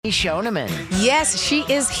Shoneman. Yes, she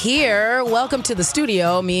is here. Welcome to the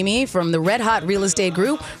studio, Mimi, from the Red Hot Real Estate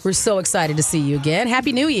Group. We're so excited to see you again.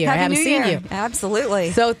 Happy New Year. I haven't seen you. Absolutely.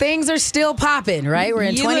 So things are still popping, right? We're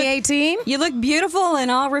in 2018. You look beautiful and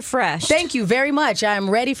all refreshed. Thank you very much. I'm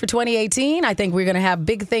ready for 2018. I think we're going to have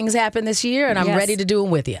big things happen this year, and I'm ready to do them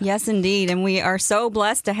with you. Yes, indeed. And we are so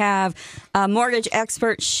blessed to have mortgage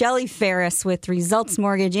expert Shelly Farris with Results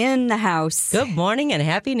Mortgage in the house. Good morning and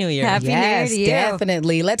Happy New Year. Happy New Year to you.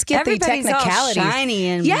 Definitely. Let's get Everybody's the technicalities. All shiny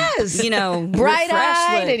and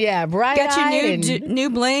bright-eyed and bright-eyed. Got your new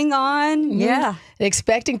bling on. Yeah.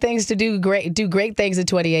 Expecting things to do great things in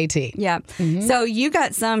 2018. Yeah. Mm-hmm. So you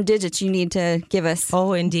got some digits you need to give us.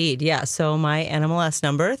 Oh, indeed. Yeah. So my NMLS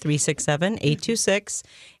number, 367-826,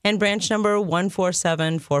 and branch number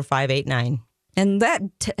 1474589. And that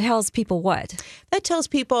tells people what? That tells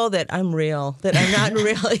people that I'm real, that I'm not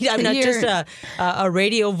really, I'm not just a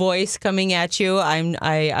radio voice coming at you. I'm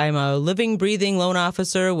a living, breathing loan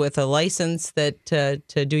officer with a license that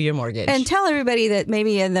to do your mortgage. And tell everybody that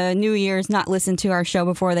maybe in the New Year's not listened to our show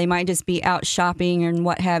before. They might just be out shopping and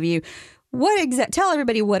what have you. Tell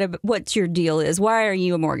everybody what your deal is. Why are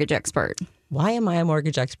you a mortgage expert? Why am I a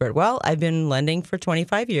mortgage expert? Well, I've been lending for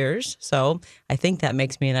 25 years, so I think that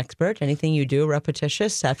makes me an expert. Anything you do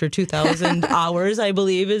repetitious after 2,000 hours, I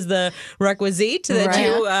believe, is the requisite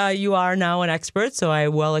that you are now an expert, so I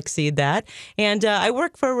well exceed that. And I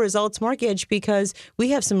work for Results Mortgage because we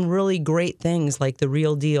have some really great things like the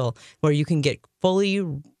Real Deal, where you can get fully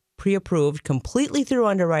pre-approved completely through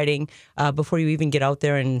underwriting before you even get out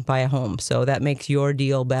there and buy a home. So that makes your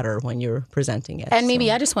deal better when you're presenting it. And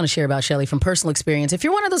maybe I just want to share about Shelly from personal experience. If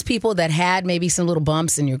you're one of those people that had maybe some little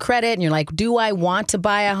bumps in your credit and you're like, do I want to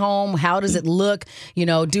buy a home? How does it look?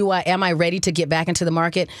 Am I ready to get back into the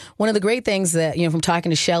market? One of the great things that, from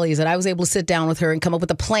talking to Shelly is that I was able to sit down with her and come up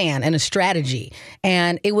with a plan and a strategy.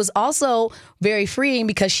 And it was also very freeing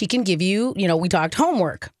because she can give you, we talked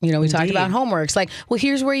homework. We talked about homework. It's like, well,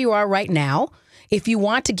 here's where you are right now. If you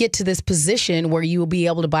want to get to this position where you will be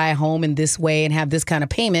able to buy a home in this way and have this kind of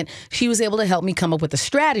payment, she was able to help me come up with a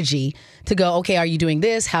strategy to go, okay, are you doing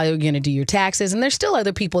this? How are you going to do your taxes? And there's still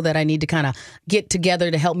other people that I need to kind of get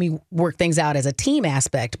together to help me work things out as a team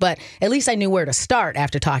aspect. But at least I knew where to start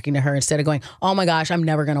after talking to her instead of going, oh my gosh, I'm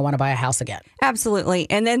never going to want to buy a house again. Absolutely.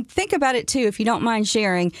 And then think about it too, if you don't mind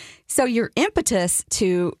sharing. So your impetus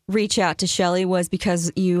to reach out to Shelly was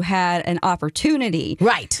because you had an opportunity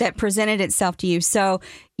that presented itself to you. So,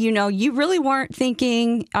 you really weren't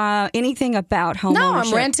thinking anything about home ownership. No,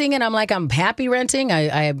 I'm renting and I'm happy renting.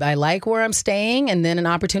 I like where I'm staying. And then an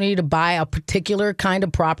opportunity to buy a particular kind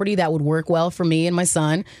of property that would work well for me and my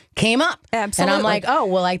son came up. Absolutely. And I'm like, oh,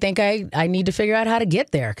 well, I think I need to figure out how to get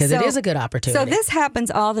there because it is a good opportunity. So this happens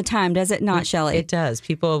all the time, does it not, Shelly? It does.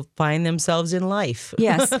 People find themselves in life.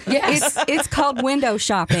 Yes. It's called window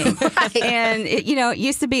shopping. And, it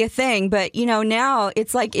used to be a thing. But, now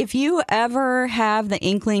it's like if you ever have the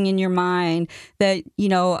inkling in your mind that,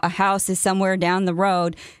 a house is somewhere down the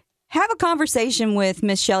road, have a conversation with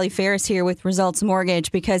Miss Shelly Farris here with Results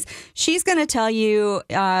Mortgage because she's going to tell you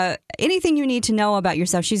anything you need to know about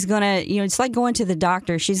yourself. She's going to, it's like going to the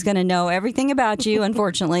doctor. She's going to know everything about you,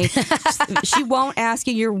 unfortunately. She won't ask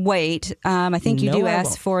you your weight. I think you do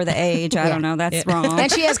ask for the age. I don't know. That's wrong. And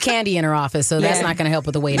she has candy in her office, so that's not going to help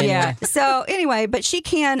with the weight anyway. Yeah. So anyway, but she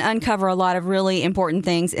can uncover a lot of really important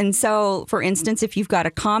things. And so, for instance, if you've got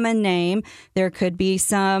a common name, there could be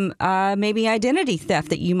some maybe identity theft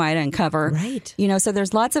that you might uncover. Right. So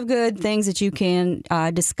there's lots of good things that you can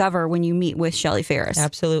discover when you meet with Shelly Farris.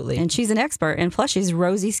 Absolutely. And she's an expert. And plus, she's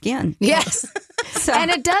rosy skin. Yes.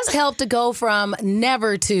 And it does help to go from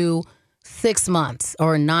never to 6 months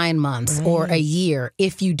or 9 months or a year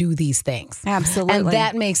if you do these things. Absolutely. And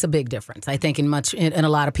that makes a big difference, I think, in a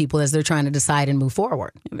lot of people as they're trying to decide and move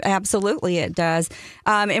forward. Absolutely, it does.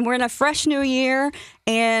 And we're in a fresh new year,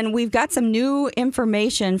 and we've got some new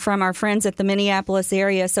information from our friends at the Minneapolis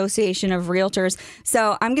Area Association of Realtors.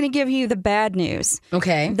 So I'm going to give you the bad news.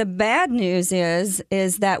 Okay. The bad news is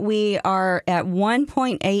that we are at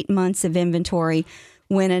 1.8 months of inventory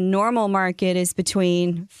when a normal market is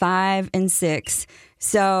between 5 and 6.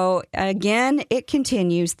 So again, it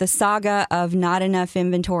continues, the saga of not enough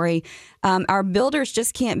inventory. Our builders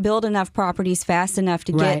just can't build enough properties fast enough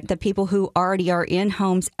to get the people who already are in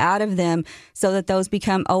homes out of them so that those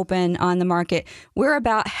become open on the market. We're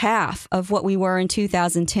about half of what we were in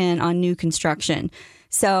 2010 on new construction.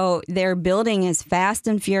 So they're building as fast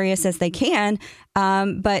and furious as they can,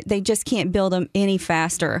 but they just can't build them any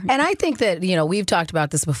faster. And I think that, we've talked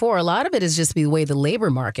about this before. A lot of it is just the way the labor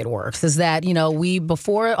market works is that,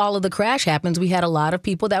 before all of the crash happens, we had a lot of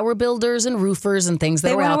people that were builders and roofers and things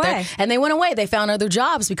that were out there. And they went away. They found other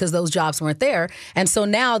jobs because those jobs weren't there. And so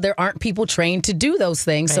now there aren't people trained to do those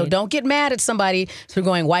things. Right. So don't get mad at somebody for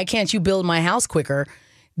going, why can't you build my house quicker?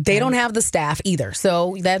 They don't have the staff either.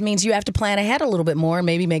 So that means you have to plan ahead a little bit more and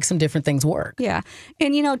maybe make some different things work. Yeah.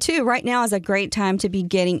 And, too, right now is a great time to be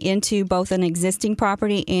getting into both an existing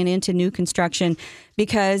property and into new construction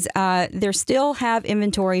because they still have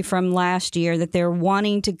inventory from last year that they're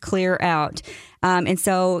wanting to clear out. And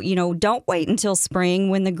so, don't wait until spring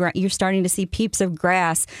when you're starting to see peeps of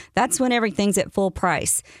grass. That's when everything's at full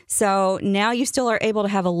price. So now you still are able to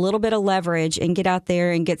have a little bit of leverage and get out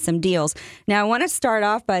there and get some deals. Now, I want to start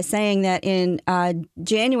off by saying that in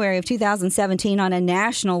January of 2017 on a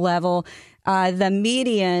national level, the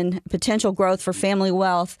median potential growth for family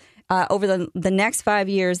wealth over the next 5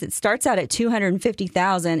 years, it starts out at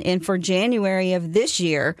 $250,000. And for January of this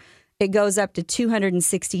year, it goes up to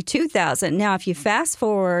 $262,000. Now, if you fast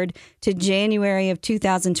forward to January of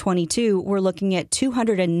 2022, we're looking at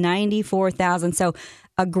 $294,000. So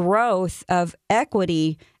a growth of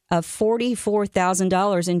equity of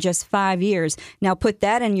 $44,000 in just 5 years. Now put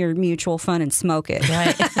that in your mutual fund and smoke it.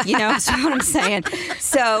 Right. That's what I'm saying.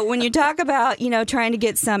 So when you talk about, trying to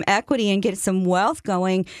get some equity and get some wealth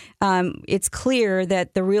going, it's clear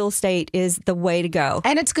that the real estate is the way to go.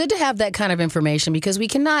 And it's good to have that kind of information because we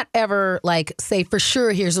cannot ever say for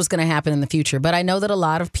sure here's what's going to happen in the future. But I know that a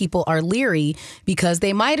lot of people are leery because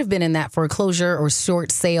they might have been in that foreclosure or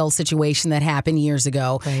short sale situation that happened years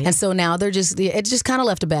ago. Right. And so now it just kind of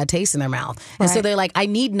left a bad taste in their mouth. And so they're like, I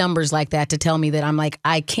need numbers like that to tell me that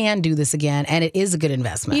I can do this again. And it is a good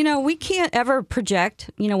investment. We can't ever project,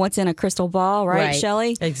 what's in a crystal ball, right.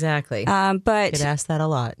 Shelly? Exactly. But get asked that a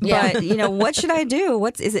lot. But, what should I do?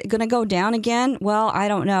 Is it going to go down again? Well, I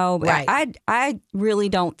don't know. Right. I really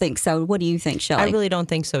don't think so. What do you think, Shelly? I really don't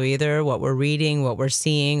think so either. What we're reading, what we're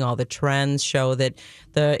seeing, all the trends show that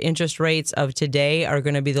the interest rates of today are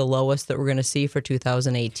going to be the lowest that we're going to see for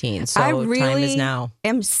 2018. So I really time is now.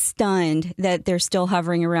 Am stunned that they're still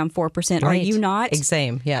hovering around 4%. Right. Are you not?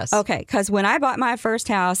 Same, yes. Okay, because when I bought my first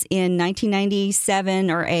house in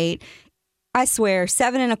 1997 or 8, I swear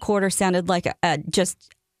 7.25% sounded like a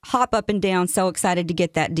just hop up and down, so excited to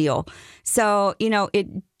get that deal. So, it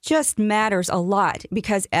just matters a lot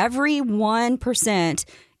because every 1%,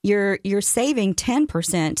 you're saving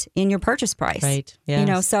 10% in your purchase price. Right.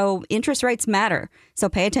 Yes. So interest rates matter. So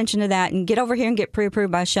pay attention to that and get over here and get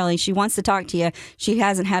pre-approved by Shelly. She wants to talk to you. She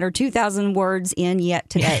hasn't had her 2,000 words in yet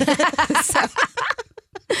today.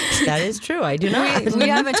 That is true. I do not. We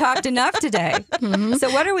haven't talked enough today. Mm-hmm. So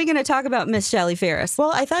what are we going to talk about, Miss Shelly Farris?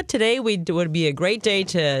 Well, I thought today would be a great day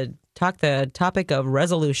to talk the topic of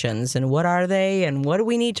resolutions and what are they and what do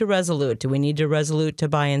we need to resolute? Do we need to resolute to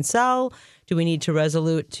buy and sell? Do we need to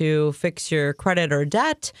resolute to fix your credit or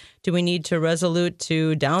debt? Do we need to resolute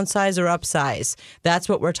to downsize or upsize? That's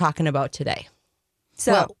what we're talking about today.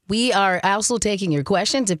 So we are also taking your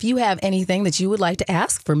questions. If you have anything that you would like to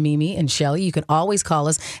ask for Mimi and Shelly, you can always call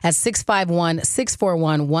us at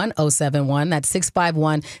 651-641-1071. That's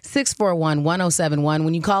 651-641-1071.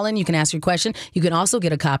 When you call in, you can ask your question. You can also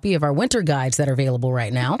get a copy of our winter guides that are available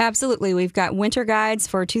right now. Absolutely. We've got winter guides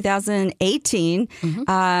for 2018,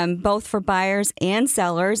 both for buyers and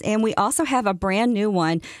sellers. And we also have a brand new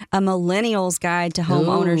one, a millennials guide to home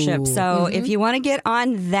ownership. So if you want to get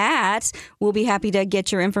on that, we'll be happy to get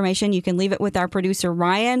your information. You can leave it with our producer,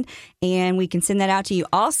 Ryan, and we can send that out to you.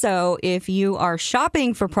 Also, if you are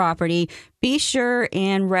shopping for property, be sure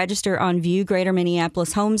and register on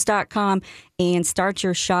viewgreaterminneapolishomes.com and start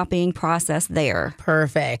your shopping process there.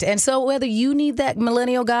 Perfect. And so whether you need that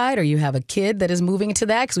millennial guide or you have a kid that is moving into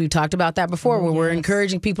that, because we've talked about that before, where we're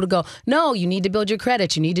encouraging people to go, no, you need to build your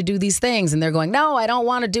credit. You need to do these things. And they're going, no, I don't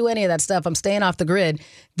want to do any of that stuff. I'm staying off the grid.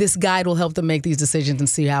 This guide will help them make these decisions and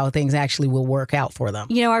see how things actually will work out for them.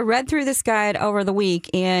 I read through this guide over the week,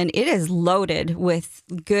 and it is loaded with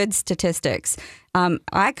good statistics.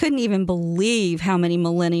 I couldn't even believe how many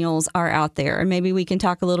millennials are out there. And maybe we can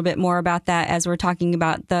talk a little bit more about that as we're talking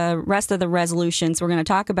about the rest of the resolutions we're going to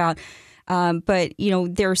talk about. But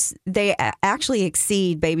they actually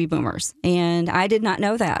exceed baby boomers. And I did not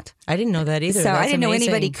know that. I didn't know that either. So I didn't know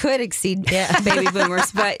anybody could exceed baby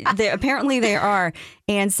boomers, but apparently they are.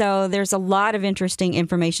 And so there's a lot of interesting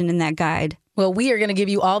information in that guide. Well, we are going to give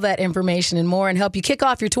you all that information and more and help you kick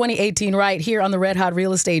off your 2018 right here on the Red Hot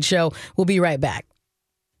Real Estate Show. We'll be right back.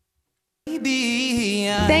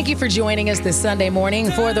 Thank you for joining us this Sunday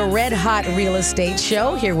morning for the Red Hot Real Estate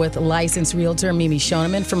Show, here with licensed realtor Mimi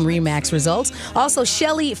Shoneman from RE/MAX Results. Also,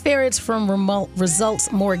 Shelly Farris from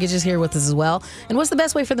Results Mortgage is here with us as well. And what's the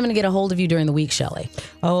best way for them to get a hold of you during the week, Shelly?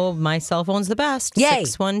 Oh, my cell phone's the best. Yay.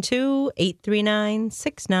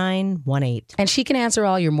 612-839-6918. And she can answer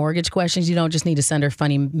all your mortgage questions. You don't just need to send her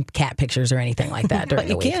funny cat pictures or anything like that during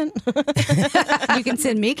the week. You can. You can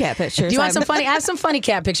send me cat pictures. Do you want some funny? I have some funny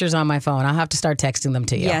cat pictures on my phone. I'll have to start texting them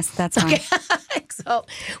to you. Yes, that's fine. Okay. So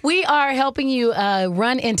we are helping you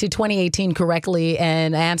run into 2018 correctly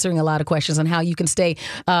and answering a lot of questions on how you can stay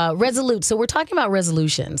resolute. So we're talking about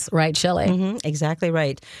resolutions, right, Shelly? Mm-hmm, exactly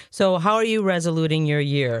right. So how are you resoluting your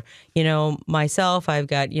year? You know, myself, I've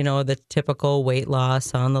got, you know, the typical weight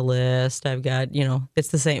loss on the list. I've got, you know, it's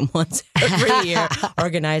the same ones every year.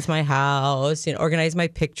 Organize my house, you know, organize my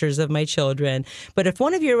pictures of my children. But if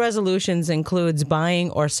one of your resolutions includes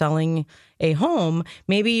buying or selling a home,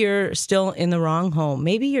 maybe you're still in the wrong home.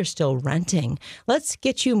 Maybe you're still renting. Let's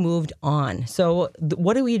get you moved on. So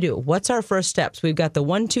what do we do? What's our first steps? We've got the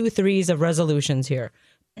 1, 2, 3s of resolutions here.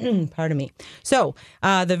 Pardon me. So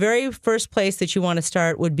the very first place that you want to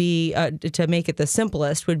start would be, to make it the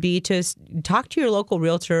simplest, would be to talk to your local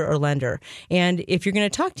realtor or lender. And if you're going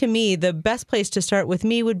to talk to me, the best place to start with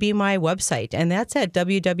me would be my website. And that's at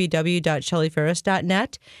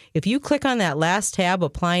www.shellyfarris.net. If you click on that last tab,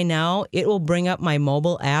 Apply Now, it will bring up my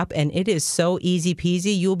mobile app. And it is so easy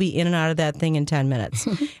peasy. You'll be in and out of that thing in 10 minutes.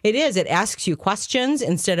 It is. It asks you questions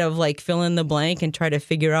instead of like fill in the blank and try to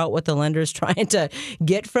figure out what the lender's trying to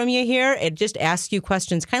get from you here. It just asks you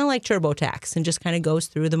questions, kind of like TurboTax, and just kind of goes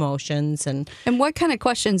through the motions. And what kind of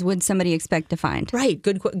questions would somebody expect to find? Right.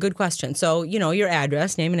 Good question. So, you know, your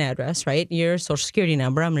address, name and address, right? Your social security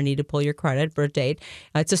number. I'm going to need to pull your credit, birth date.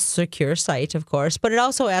 It's a secure site, of course, but it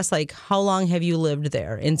also asks like, how long have you lived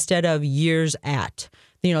there instead of years at?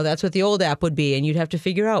 You know, that's what the old app would be. And you'd have to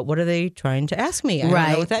figure out, what are they trying to ask me? I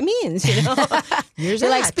don't know what that means. You know, years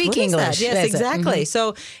like speak English. Yes, exactly.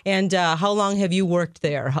 So, and how long have you worked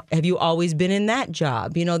there? Have you always been in that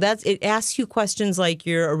job? You know, it asks you questions like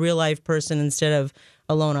you're a real life person instead of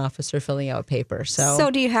a loan officer filling out paper.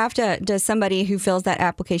 So do you have to, does somebody who fills that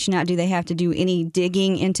application out, do they have to do any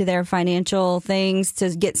digging into their financial things to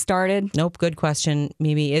get started? Nope. Good question,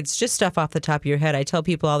 Mimi. It's just stuff off the top of your head. I tell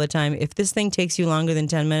people all the time, if this thing takes you longer than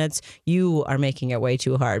 10 minutes, you are making it way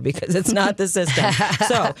too hard because it's not the system.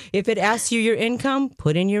 So if it asks you your income,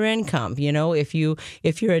 put in your income. You know, if you're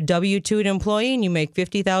a W-2 employee and you make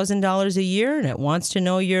 $50,000 a year and it wants to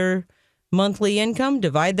know your monthly income,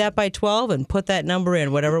 divide that by 12 and put that number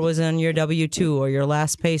in, whatever was on your W-2 or your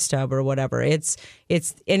last pay stub or whatever. And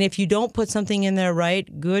if you don't put something in there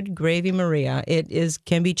right, good gravy Maria,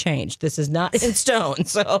 can be changed. This is not in stone,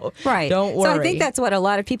 so right. Don't worry. So I think that's what a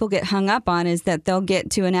lot of people get hung up on, is that they'll get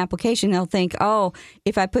to an application, they'll think, oh,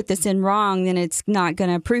 if I put this in wrong, then it's not going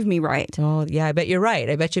to approve me right. Oh, yeah, I bet you're right.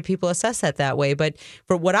 I bet you people assess that way. But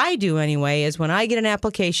for what I do anyway is when I get an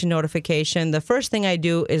application notification, the first thing I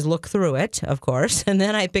do is look through it, of course, and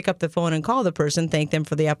then I pick up the phone and call the person, thank them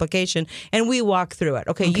for the application, and we walk through it.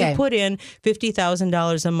 Okay. You put in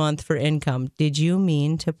 $50,000 a month for income. Did you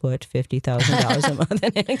mean to put $50,000 a month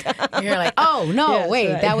in income? You're like, oh no, yes,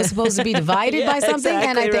 wait, right. That was supposed to be divided by something, exactly,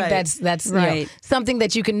 and I think that's right. You know, something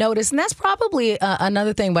that you can notice, and that's probably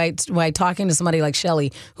another thing by talking to somebody like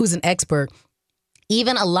Shelly, who's an expert.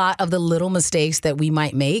 Even a lot of the little mistakes that we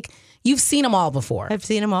might make, you've seen them all before. I've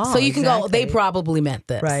seen them all. So you can go, they probably meant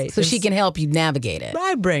this. Right. So she can help you navigate it.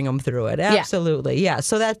 I bring them through it. Absolutely. Yeah.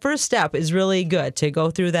 So that first step is really good, to go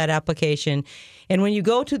through that application. And when you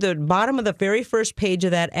go to the bottom of the very first page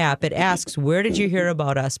of that app, it asks, where did you hear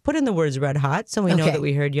about us? Put in the words Red Hot so we know that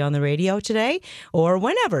we heard you on the radio today, or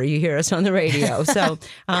whenever you hear us on the radio. So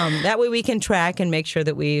that way we can track and make sure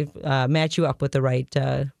that we match you up with the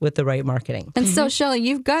right marketing. And so, Shelly,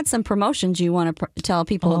 you've got some promotions you want to tell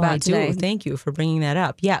people about today. I do. Thank you for bringing that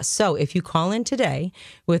up. Yes. So if you call in today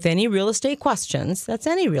with any real estate questions, that's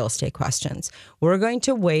any real estate questions, we're going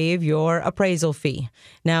to waive your appraisal fee.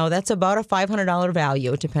 Now, that's about a $500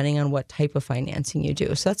 value, depending on what type of financing you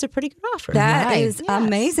do. So that's a pretty good offer. That is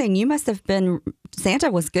amazing. You must have been, Santa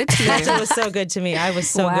was good to you. Santa was so good to me. I was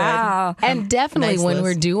so good. And definitely when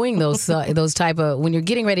we're doing those type of, when you're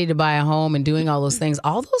getting ready to buy a home and doing all those things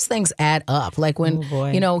add up. Like when,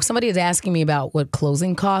 somebody is asking me about what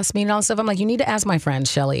closing costs mean and all that stuff, I'm like, you need to ask my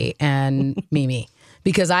friends Shelly and Mimi.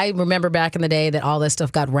 Because I remember back in the day that all that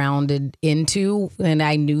stuff got rounded into, and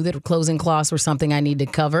I knew that closing costs were something I needed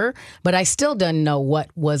to cover, but I still didn't know what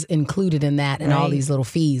was included in that and all these little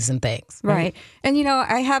fees and things. Right. And, you know,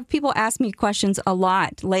 I have people ask me questions a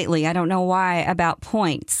lot lately, I don't know why, about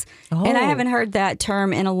points. And I haven't heard that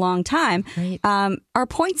term in a long time. Right. Are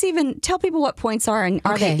points even, tell people what points are, and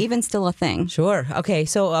are they even still a thing? Sure. Okay.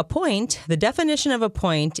 So a point, the definition of a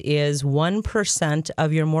point is 1%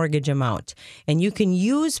 of your mortgage amount. And you can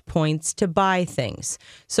use points to buy things.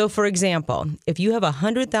 So for example, if you have a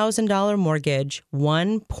 $100,000 mortgage,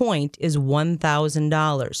 1 point is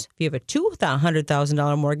 $1,000. If you have a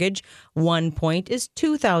 $200,000 mortgage, 1 point is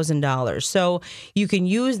 $2,000. So you can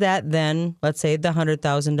use that then, let's say the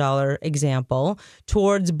 $100,000 example,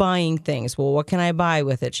 towards buying things. Well, what can I buy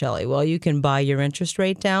with it, Shelly? Well, you can buy your interest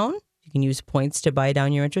rate down. You can use points to buy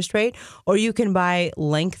down your interest rate, or you can buy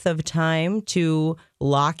length of time to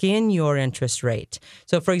lock in your interest rate.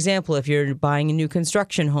 So, for example, if you're buying a new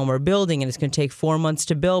construction home or building and it's going to take 4 months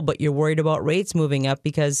to build, but you're worried about rates moving up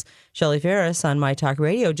because Shelly Farris on My Talk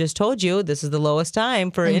Radio just told you this is the lowest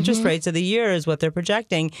time for interest rates of the year is what they're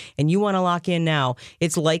projecting, and you want to lock in now,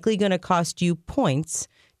 it's likely going to cost you points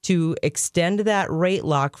to extend that rate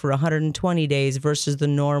lock for 120 days versus the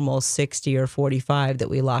normal 60 or 45 that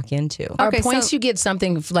we lock into. Are points you get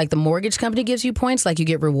something like the mortgage company gives you points, like you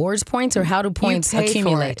get rewards points, or how do points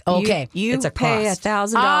accumulate? Okay. You it's a pay cost.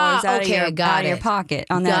 $1,000 out of your pocket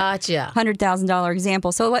on that $100,000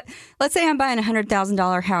 example. So let's say I'm buying a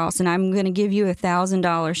 $100,000 house and I'm going to give you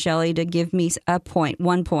 $1,000, Shelly, to give me a point,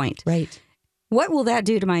 1 point. Right. What will that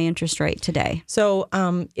do to my interest rate today? So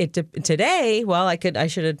today, well, I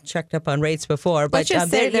should have checked up on rates before, but let's just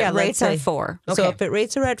say that rates are 4. So if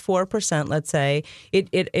rates are at 4%, let's say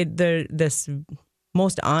this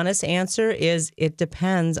most honest answer is it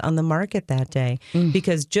depends on the market that day,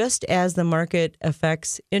 because just as the market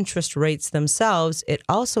affects interest rates themselves, it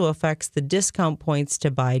also affects the discount points to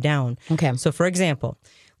buy down. Okay. So for example,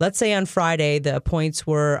 let's say on Friday the points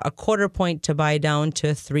were a 1/4 point to buy down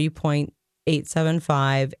to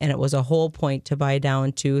 3.875, and it was a whole point to buy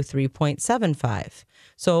down to 3.75.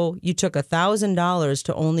 So you took $1,000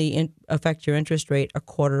 to only affect your interest rate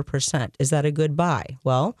 1/4%. Is that a good buy?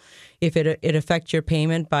 Well, if it affects your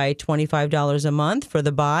payment by $25 a month for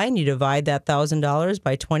the buy, and you divide that $1,000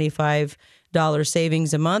 by $25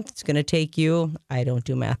 savings a month, it's going to take you, I don't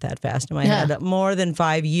do math that fast in my head, more than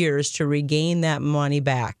 5 years to regain that money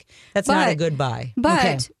back. That's not a good buy.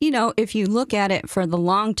 But, you know, if you look at it for the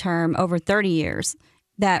long term, over 30 years,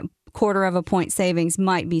 that 1/4 point savings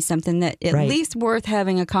might be something that at least worth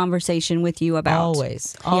having a conversation with you about.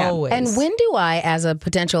 Always. And when do I, as a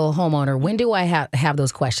potential homeowner, when do I have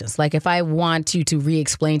those questions? Like if I want you to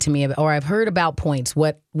re-explain to me, or I've heard about points,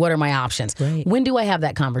 what are my options? Right. When do I have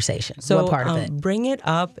that conversation? So what part of it? Bring it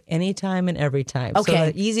up anytime and every time. Okay. So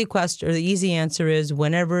the easy question, or the easy answer is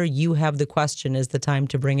whenever you have the question is the time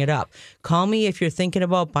to bring it up. Call me if you're thinking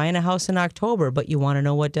about buying a house in October, but you want to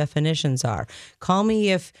know what definitions are. Call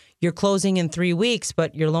me if you're closing in 3 weeks,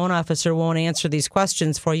 but your loan officer won't answer these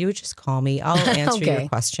questions for you. Just call me. I'll answer your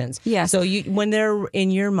questions. Yes. So when they're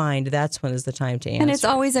in your mind, that's when is the time to answer. And it's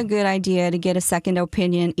always a good idea to get a second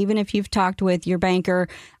opinion. Even if you've talked with your banker,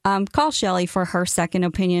 call Shelly for her second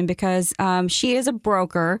opinion, because she is a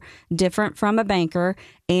broker, different from a banker,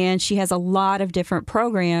 and she has a lot of different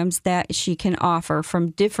programs that she can offer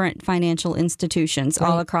from different financial institutions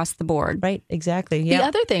all across the board. Right, exactly. The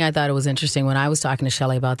other thing I thought it was interesting when I was talking to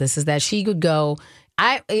Shelly about this is that she could go,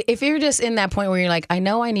 if you're just in that point where you're like, I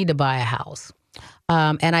know I need to buy a house.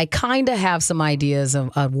 And I kind of have some ideas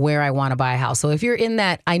of where I want to buy a house. So if you're in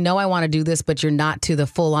that, I know I want to do this, but you're not to the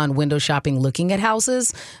full-on window shopping, looking at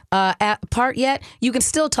houses part yet, you can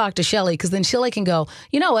still talk to Shelly, because then Shelly can go,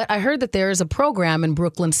 you know what, I heard that there is a program in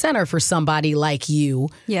Brooklyn Center for somebody like you.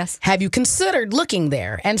 Yes. Have you considered looking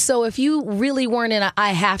there? And so if you really weren't in I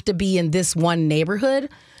have to be in this one neighborhood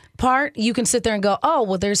part, you can sit there and go, oh,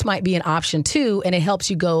 well, there's might be an option too. And it helps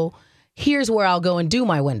you go, here's where I'll go and do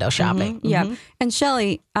my window shopping. Yeah. And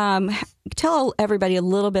Shelly, tell everybody a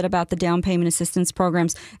little bit about the down payment assistance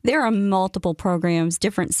programs. There are multiple programs,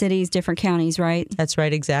 different cities, different counties, right? That's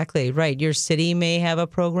right, exactly. Right. Your city may have a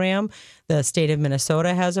program. The state of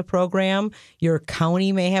Minnesota has a program. Your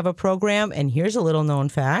county may have a program. And here's a little known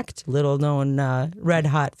fact, red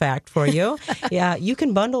hot fact for you. Yeah, you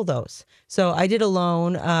can bundle those. So I did a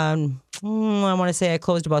loan, I want to say I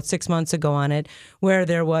closed about 6 months ago on it, where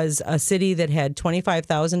there was a city that had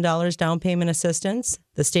 $25,000 down payment assistance.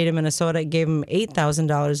 The state of Minnesota gave him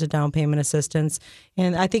 $8,000 of down payment assistance.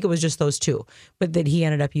 And I think it was just those two, but that he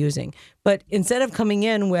ended up using. But instead of coming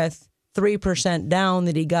in with 3% down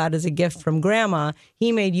that he got as a gift from grandma,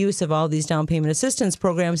 he made use of all these down payment assistance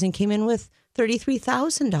programs and came in with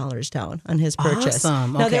 $33,000 down on his purchase.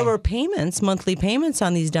 Awesome. Now, Okay. there were payments, monthly payments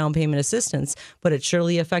on these down payment assistance, but it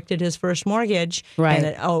surely affected his first mortgage. Right.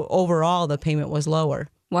 And overall, the payment was lower.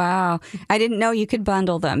 Wow. I didn't know you could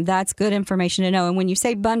bundle them. That's good information to know. And when you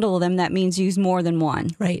say bundle them, that means use more than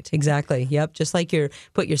one. Right, exactly. Yep, just like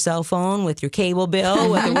put your cell phone with your cable bill.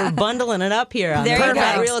 We're bundling it up here on There the you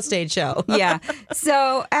Perfect go. Real Estate Show. Yeah.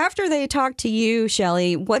 So after they talk to you,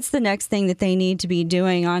 Shelly, what's the next thing that they need to be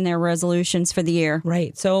doing on their resolutions for the year?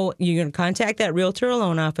 Right. So you're going to contact that realtor or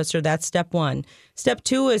loan officer. That's step one. Step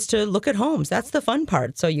two is to look at homes. That's the fun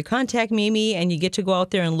part. So you contact Mimi and you get to go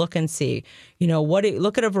out there and look and see,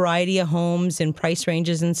 look at a variety of homes and price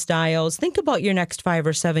ranges and styles. Think about your next 5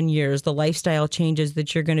 or 7 years, the lifestyle changes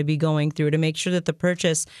that you're going to be going through to make sure that the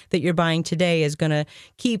purchase that you're buying today is going to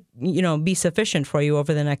be sufficient for you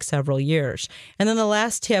over the next several years. And then the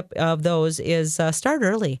last tip of those is start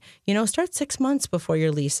early. Start 6 months before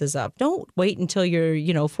your lease is up. Don't wait until you're,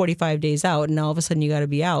 45 days out and all of a sudden you got to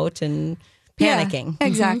be out and panicking. Yeah,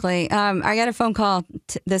 exactly. I got a phone call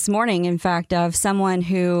this morning, in fact, of someone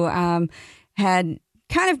who had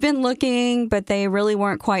kind of been looking, but they really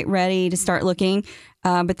weren't quite ready to start looking.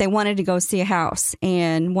 But they wanted to go see a house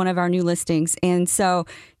and one of our new listings. And so,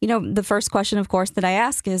 the first question, of course, that I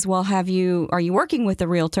ask is, well, are you working with a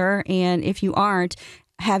realtor? And if you aren't,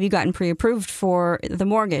 have you gotten pre-approved for the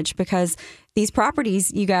mortgage? Because these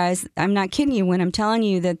properties, you guys, I'm not kidding you when I'm telling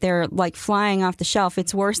you that they're like flying off the shelf.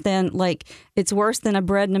 It's worse than a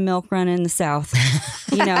bread and a milk run in the South.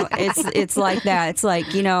 It's like that. It's like,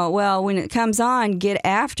 well, when it comes on, get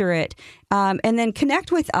after it. And then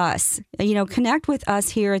connect with us. Connect with us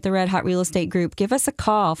here at the Red Hot Real Estate Group. Give us a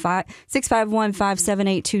call,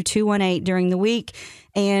 651-578-2218 during the week.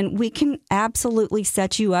 And we can absolutely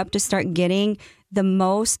set you up to start getting the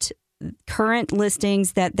most current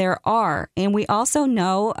listings that there are. And we also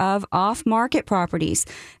know of off-market properties.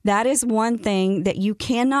 That is one thing that you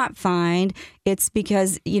cannot find. It's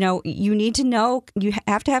because, you need to know, you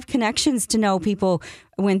have to have connections to know people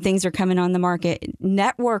when things are coming on the market.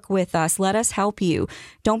 Network with us. Let us help you.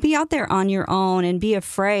 Don't be out there on your own and be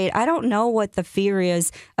afraid. I don't know what the fear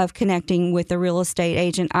is of connecting with a real estate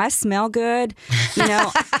agent. I smell good.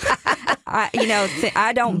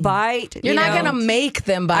 I don't bite. You're not going to make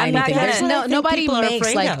them buy anything. Nobody people are makes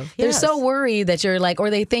afraid of. They're Yes. so worried that you're like,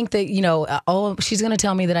 or they think that, she's going to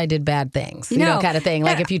tell me that I did bad things, kind of thing.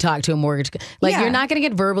 Like if you talk to a mortgage, Yeah. you're not going to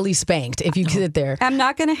get verbally spanked if you sit there. I'm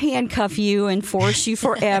not going to handcuff you and force you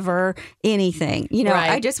forever anything.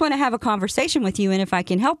 Right. I just want to have a conversation with you, and if I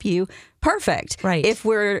can help you, perfect. Right. If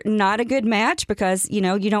we're not a good match because, you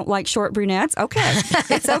don't like short brunettes, okay.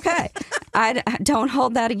 It's okay. I don't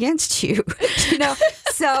hold that against you.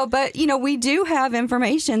 But we do have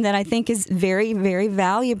information that I think is very, very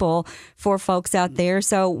valuable for folks out there.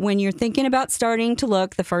 So when you're thinking about starting to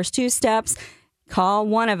look, the first 2 steps, call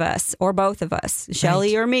one of us or both of us,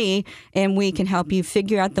 Shelly or me, and we can help you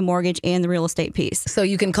figure out the mortgage and the real estate piece. So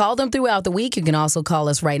you can call them throughout the week. You can also call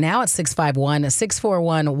us right now at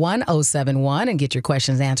 651-641-1071 and get your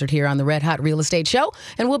questions answered here on the Red Hot Real Estate Show.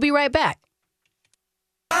 And we'll be right back.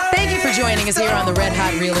 Thank you for joining us here on the Red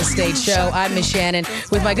Hot Real Estate Show. I'm Miss Shannon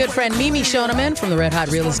with my good friend Mimi Shoneman from the Red Hot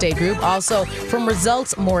Real Estate Group. Also from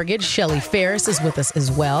Results Mortgage, Shelly Farris is with us as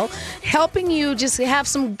well, helping you just have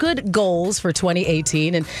some good goals for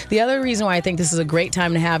 2018. And the other reason why I think this is a great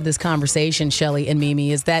time to have this conversation, Shelly and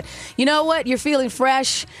Mimi, is that, you know what? You're feeling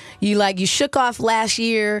fresh. You shook off last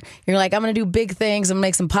year. You're like, I'm going to do big things and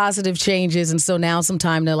make some positive changes. And so now some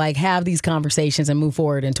time to have these conversations and move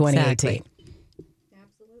forward in 2018. Exactly.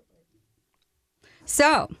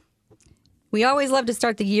 So, we always love to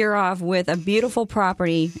start the year off with a beautiful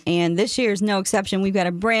property, and this year's no exception. We've got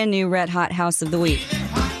a brand new Red Hot House of the Week.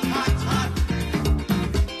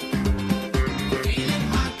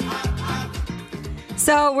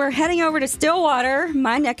 So we're heading over to Stillwater,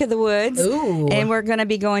 my neck of the woods, Ooh. And we're going to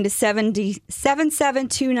be going to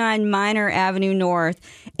 7729 Minor Avenue North.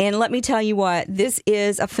 And let me tell you what, this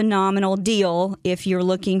is a phenomenal deal if you're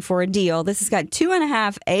looking for a deal. This has got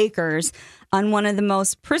 2.5 acres on one of the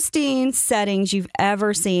most pristine settings you've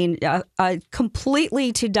ever seen, a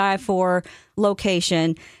completely to die for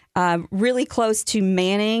location, really close to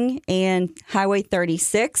Manning and Highway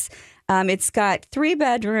 36. It's got 3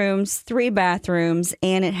 bedrooms, 3 bathrooms,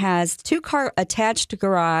 and it has 2-car attached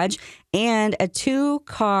garage and a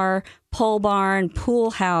 2-car pole barn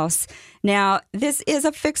pool house. Now, this is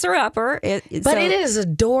a fixer-upper. But it is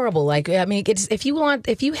adorable.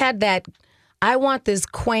 If you had that, I want this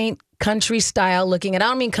quaint country style looking, and I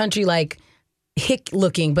don't mean country like hick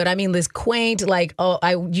looking, but I mean this quaint, like,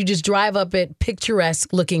 you just drive up it,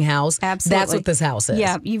 picturesque looking house. Absolutely. That's what this house is.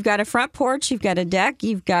 Yeah, you've got a front porch, you've got a deck,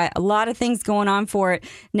 you've got a lot of things going on for it.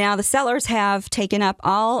 Now, the sellers have taken up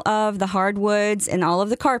all of the hardwoods and all of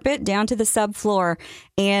the carpet down to the subfloor,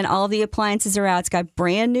 and all of the appliances are out. It's got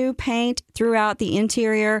brand new paint throughout the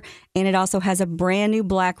interior, and it also has a brand new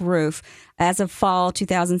black roof as of fall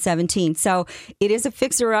 2017. So it is a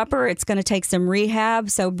fixer-upper. It's going to take some rehab.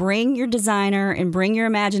 So bring your designer and bring your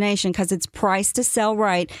imagination, because it's priced to sell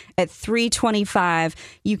right at $325,000.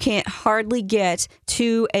 You can't hardly get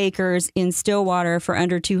 2 acres in Stillwater for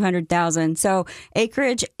under $200,000. So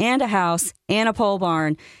acreage and a house and a pole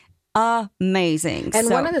barn. Amazing. And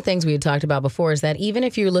one of the things we had talked about before is that even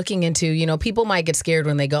if you're looking into, people might get scared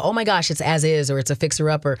when they go, oh my gosh, it's as is, or it's a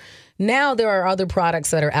fixer-upper. Now there are other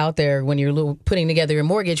products that are out there when you're putting together your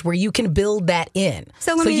mortgage where you can build that in.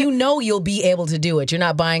 So you'll be able to do it. You're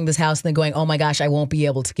not buying this house and then going, oh my gosh, I won't be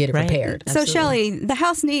able to get it repaired. So Shelly, the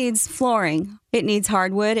house needs flooring. It needs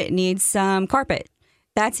hardwood. It needs some carpet.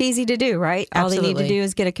 That's easy to do, right? Absolutely. All they need to do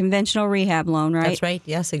is get a conventional rehab loan, right? That's right.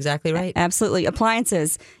 Yes, exactly right. Absolutely.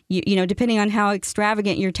 Appliances, depending on how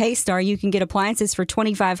extravagant your tastes are, you can get appliances for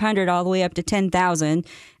 $2,500 all the way up to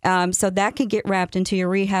 $10,000. So that could get wrapped into your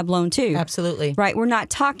rehab loan too. Absolutely. Right. We're not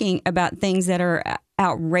talking about things that are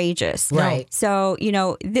outrageous. Right. So,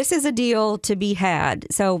 this is a deal to be had.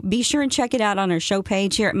 So be sure and check it out on our show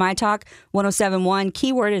page here at My Talk 1071.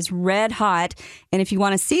 Keyword is red hot. And if you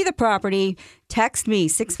want to see the property, text me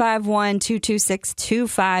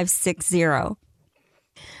 651-226-2560.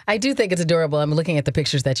 I do think it's adorable. I'm looking at the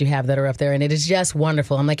pictures that you have that are up there, and it is just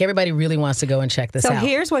wonderful. I'm like, everybody really wants to go and check this out. So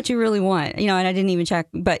here's what you really want. And I didn't even check,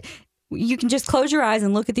 but you can just close your eyes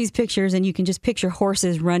and look at these pictures, and you can just picture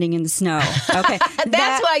horses running in the snow. Okay,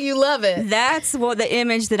 that's why you love it. That's what the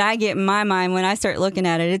image that I get in my mind when I start looking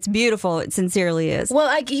at it. It's beautiful. It sincerely is.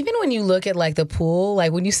 Well, even when you look at the pool,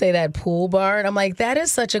 when you say that pool barn, I'm like, that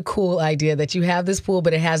is such a cool idea that you have this pool,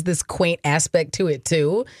 but it has this quaint aspect to it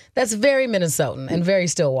too. That's very Minnesotan and very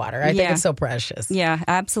Stillwater. I think it's so precious. Yeah,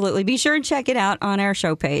 absolutely. Be sure and check it out on our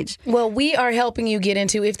show page. Well, we are helping you get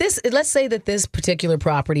into let's say that this particular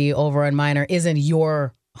property over on Minor isn't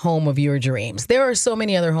your home of your dreams. There are so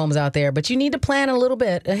many other homes out there, but you need to plan a little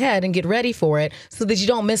bit ahead and get ready for it so that you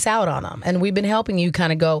don't miss out on them. And we've been helping you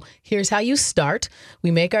kind of go, here's how you start. We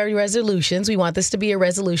make our resolutions. We want this to be a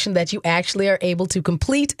resolution that you actually are able to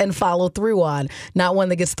complete and follow through on, not one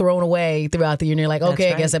that gets thrown away throughout the year and you're like,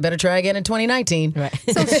 okay, I guess I better try again in 2019. Right.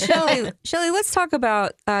 So Shelly, let's talk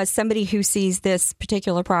about somebody who sees this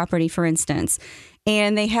particular property, for instance,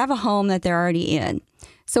 and they have a home that they're already in.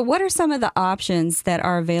 So what are some of the options that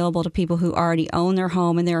are available to people who already own their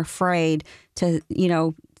home and they're afraid to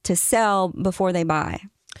sell before they buy?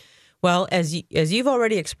 Well, as you've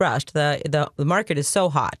already expressed, the market is so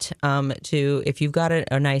hot. If you've got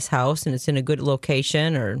a nice house and it's in a good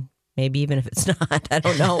location, or maybe even if it's not, I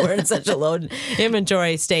don't know. We're in such a low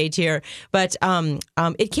inventory stage here, but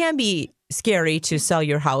it can be scary to sell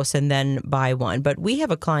your house and then buy one. But we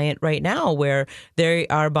have a client right now where they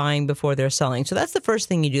are buying before they're selling. So that's the first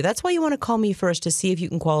thing you do. That's why you want to call me first to see if you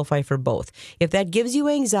can qualify for both. If that gives you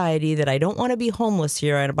anxiety that I don't want to be homeless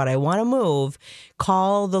here, but I want to move,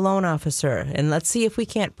 call the loan officer and let's see if we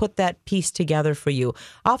can't put that piece together for you.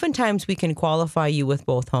 Oftentimes we can qualify you with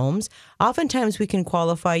both homes. Oftentimes we can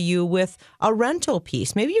qualify you with a rental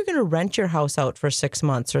piece. Maybe you're going to rent your house out for 6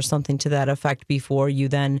 months or something to that effect before you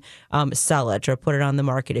then sell it or put it on the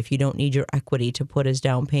market if you don't need your equity to put as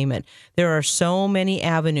down payment. There are so many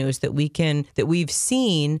avenues that we've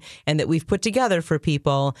seen and that we've put together for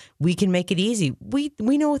people. We can make it easy. We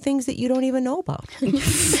know things that you don't even know about.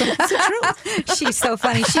 That's the truth. She's so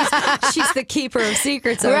funny. She's the keeper of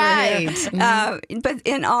secrets over here. But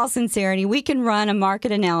in all sincerity, we can run a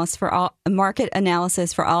market analysis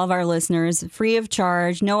for all of our listeners, free of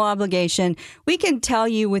charge, no obligation. We can tell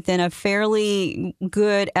you within a fairly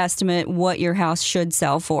good estimate what your house should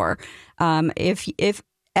sell for, if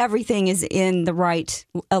everything is in the right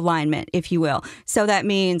alignment, if you will. So that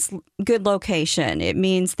means good location. It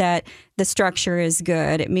means that the structure is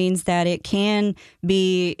good. It means that it can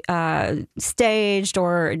be staged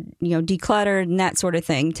or decluttered and that sort of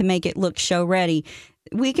thing to make it look show ready.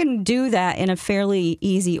 We can do that in a fairly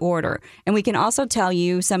easy order. And we can also tell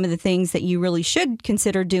you some of the things that you really should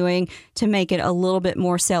consider doing to make it a little bit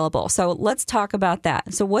more saleable. So let's talk about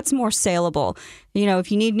that. So what's more saleable?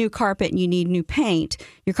 If you need new carpet and you need new paint,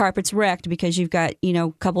 your carpet's wrecked because you've got,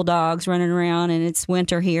 a couple dogs running around and it's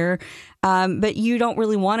winter here. but you don't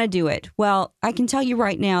really want to do it. Well, I can tell you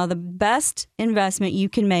right now, the best investment you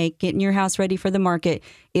can make getting your house ready for the market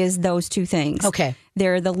is those two things. Okay.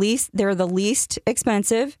 They're the least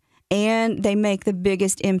expensive, and they make the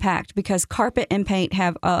biggest impact because carpet and paint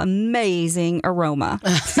have an amazing aroma.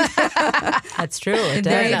 That's true. It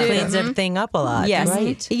They does. do. Cleans everything up a lot. Yes.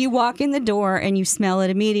 Right. You walk in the door and you smell it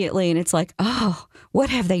immediately, and it's like, oh, what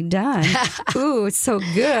have they done? Ooh, it's so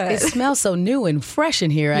good. It smells so new and fresh in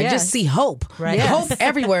here. I Yes. just see hope. Right. Hope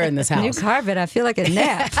everywhere in this New house. carpet, I feel like a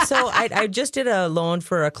nap. So I just did a loan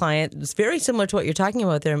for a client. It's very similar to what you're talking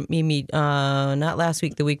about there, Mimi. Not last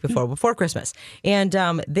week, the week before Christmas. And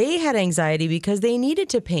they had anxiety because they needed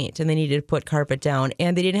to paint and they needed to put carpet down,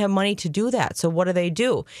 and they didn't have money to do that. So what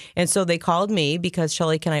do? And so they called me because,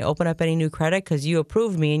 Shelly, can I open up any new credit? Because you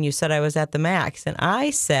approved me and you said I was at the max. And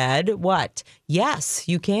I said, what? Yes,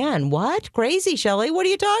 you can. What? Crazy, Shelly. What are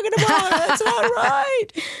you talking about? That's not right.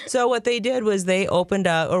 So what they did was they opened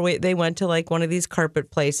up, they went to like one of these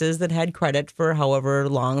carpet places that had credit for however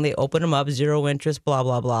long. They opened them up, 0 interest, blah,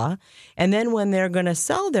 blah, blah. And then when they're going to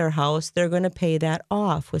sell their house, they're going to pay that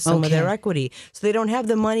off with some of their equity. So they don't have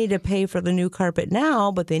the money to pay for the new carpet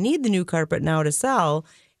now, but they need the new carpet now to sell.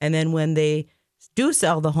 And then when they do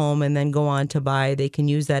sell the home and then go on to buy, they can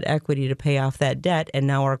use that equity to pay off that debt, and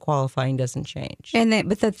now our qualifying doesn't change.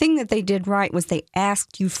 But the thing that they did right was they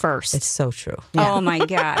asked you first. It's so true. Oh my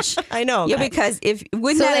gosh. I know. Yeah, because wouldn't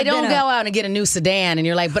So that they have don't been go out and get a new sedan, and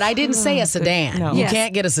you're like, but I didn't say a sedan. No. You Yes.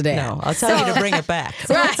 can't get a sedan. No, I'll tell you to bring it back.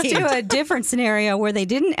 Let's do a different scenario where they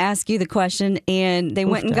didn't ask you the question and they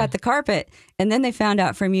went and got the carpet, and then they found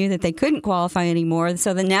out from you that they couldn't qualify anymore.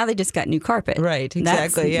 So then now they just got new carpet. Right,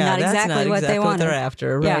 exactly. That's That's exactly what they wanted. they're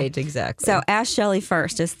after. Yeah. Right, exactly. So ask Shelly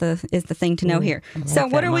first is the thing to know here. So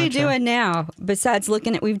what that are we mantra. doing now besides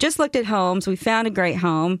we've just looked at homes. We found a great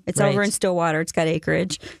home. It's Right. over in Stillwater. It's got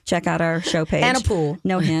acreage. Check out our show page. And a pool.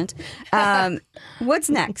 No hint. What's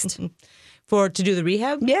next? to do the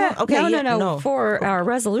rehab? Yeah. Oh, okay. No. For our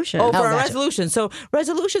resolution. Oh, for our gotcha. resolution. So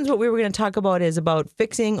resolutions, what we were going to talk about is about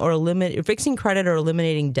fixing credit or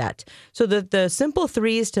eliminating debt. So the simple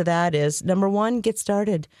threes to that is, number one, get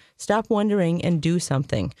started. Stop wondering and do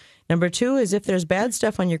something. Number two is if there's bad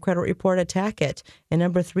stuff on your credit report, attack it. And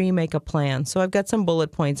number three, make a plan. So I've got some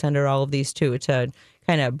bullet points under all of these too to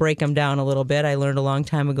kind of break them down a little bit. I learned a long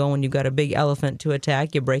time ago when you've got a big elephant to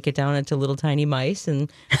attack, you break it down into little tiny mice,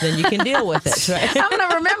 and then you can deal with it, right? I'm going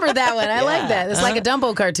to remember that one. I like that. It's like a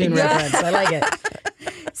Dumbo cartoon reference. I like it.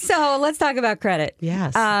 So let's talk about credit.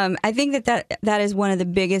 Yes. I think that is one of the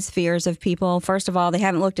biggest fears of people. First of all, they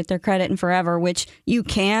haven't looked at their credit in forever, which you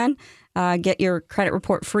can get your credit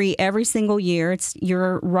report free every single year. It's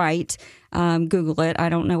your right. Google it. I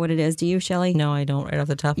don't know what it is. Do you, Shelly? No, I don't right off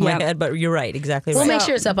the top of my head, but you're right. Exactly We'll right. make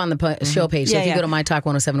sure it's up on the show page. So if you go to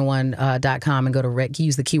mytalk1071.com and go to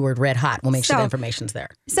use the keyword red hot, we'll make sure the information's there.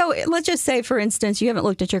 So let's just say, for instance, you haven't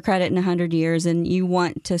looked at your credit in 100 years and you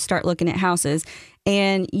want to start looking at houses,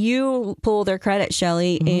 and you pull their credit,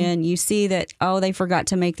 Shelly, and you see that, they forgot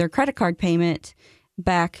to make their credit card payment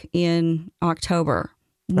back in October.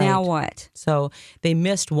 Now what? So they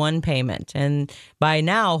missed one payment, and by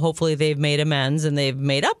now, hopefully, they've made amends and they've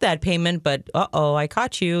made up that payment. But I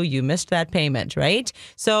caught you. You missed that payment, right?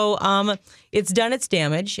 So it's done its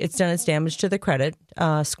damage. It's done its damage to the credit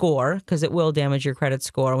score, because it will damage your credit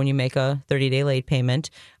score when you make a 30-day late payment.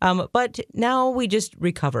 But now we just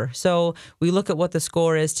recover. So we look at what the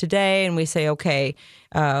score is today, and we say, okay,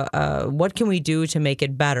 what can we do to make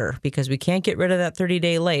it better? Because we can't get rid of that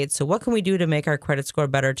 30-day late. So what can we do to make our credit score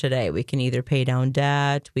better today? We can either pay down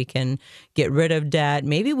debt, we can get rid of debt.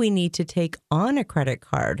 Maybe we need to take on a credit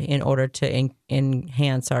card in order to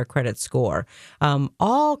enhance our credit score.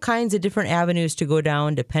 All kinds of different avenues to go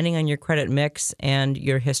down depending on your credit mix and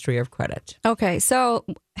your history of credit. Okay, so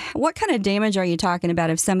what kind of damage are you talking about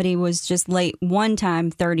if somebody was just late one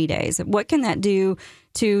time 30 days? What can that do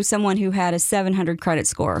to someone who had a 700 credit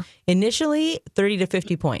score? Initially, 30 to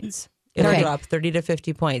 50 points. It'll drop 30 to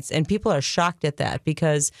 50 points. And people are shocked at that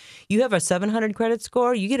because you have a 700 credit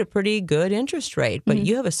score, you get a pretty good interest rate. But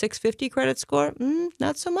you have a 650 credit score,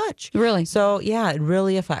 not so much. Really? So, yeah, it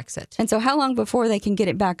really affects it. And so how long before they can get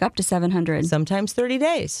it back up to 700? Sometimes 30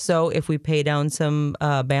 days. So if we pay down some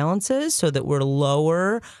balances so that we're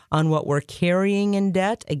lower on what we're carrying in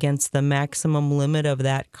debt against the maximum limit of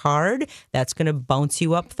that card, that's going to bounce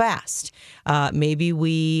you up fast. Maybe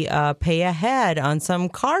we pay ahead on some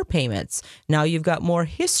car payments. payments. Now you've got more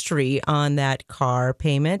history on that car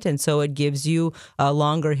payment, and so it gives you a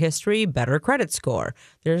longer history, better credit score.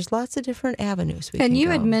 There's lots of different avenues we can And you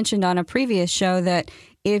go. had mentioned on a previous show that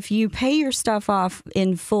if you pay your stuff off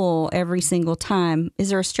in full every single time, is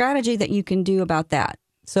there a strategy that you can do about that?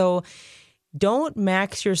 So don't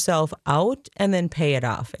max yourself out and then pay it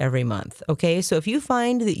off every month. Okay. So if you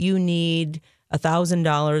find that you need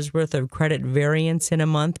 $1,000 worth of credit variance in a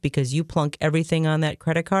month because you plunk everything on that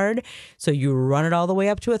credit card, so you run it all the way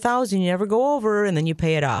up to 1,000, you never go over, and then you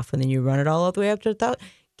pay it off, and then you run it all the way up to 1,000.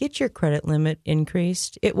 Get your credit limit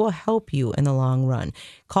increased. It will help you in the long run.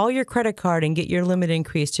 Call your credit card and get your limit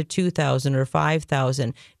increased to $2,000 or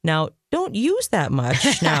 $5,000. Now, don't use that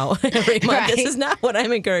much now every month. Right. This is not what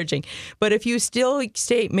I'm encouraging. But if you still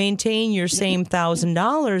maintain your same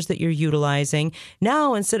 $1,000 that you're utilizing,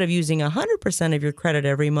 now instead of using 100% of your credit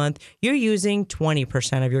every month, you're using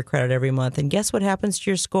 20% of your credit every month. And guess what happens to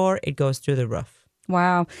your score? It goes through the roof.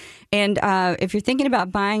 Wow. And if you're thinking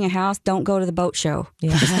about buying a house, don't go to the boat show.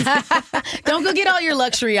 Yeah. Don't go get all your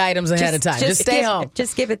luxury items ahead of time. Just stay home.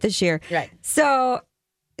 Just give it this year. Right. So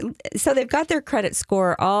they've got their credit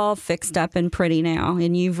score all fixed up and pretty now,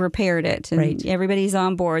 and you've repaired it, and Right. everybody's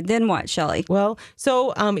on board. Then what, Shelly? Well,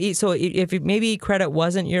 so if maybe credit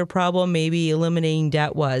wasn't your problem, maybe eliminating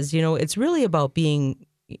debt was. It's really about being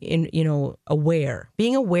being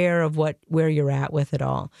aware of where you're at with it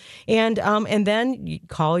all, and then you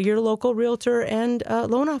call your local realtor and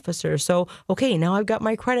loan officer. So, okay, now I've got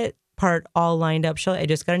my credit part all lined up. Shelly, I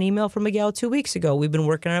just got an email from a gal 2 weeks ago. We've been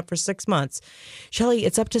working on it for 6 months. Shelly,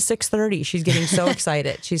 it's up to 630. She's getting so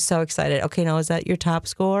excited. She's so excited. Okay, now is that your top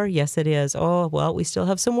score? Yes, it is. Oh, well, we still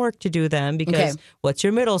have some work to do then because what's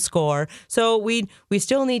your middle score? So we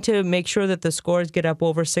still need to make sure that the scores get up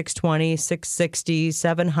over 620, 660,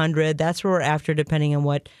 700. That's where we're after, depending on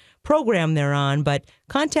what program they're on. But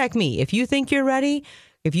contact me. If you think you're ready,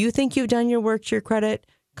 if you think you've done your work to your credit,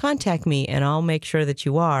 contact me and I'll make sure that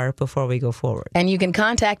you are before we go forward. And you can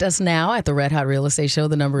contact us now at the Red Hot Real Estate Show.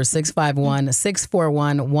 The number is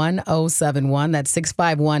 651-641-1071. That's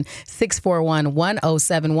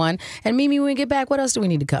 651-641-1071. And Mimi, when we get back, what else do we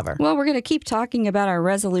need to cover? Well, we're going to keep talking about our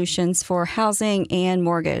resolutions for housing and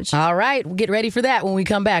mortgage. All right. We'll get ready for that when we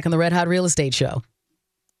come back on the Red Hot Real Estate Show.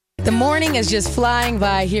 The morning is just flying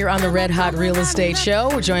by here on the Red Hot Real Estate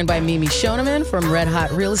Show. We're joined by Mimi Shoneman from Red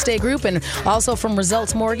Hot Real Estate Group and also from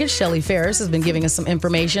Results Mortgage. Shelly Farris has been giving us some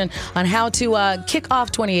information on how to kick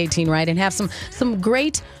off 2018 right and have some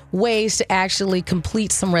great ways to actually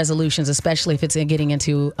complete some resolutions, especially if it's getting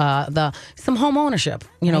into some home ownership,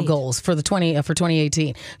 goals for the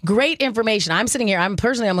 2018. Great information. I'm sitting here. I'm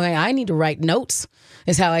going, I need to write notes.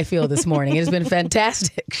 Is how I feel this morning. It has been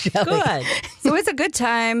fantastic, Shelly. Good. So it's a good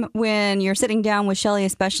time when you're sitting down with Shelly,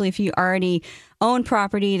 especially if you already own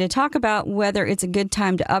property, to talk about whether it's a good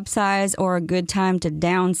time to upsize or a good time to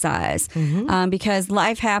downsize. Because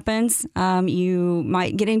life happens. You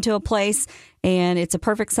might get into a place and it's a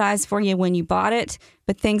perfect size for you when you bought it,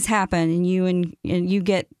 but things happen and you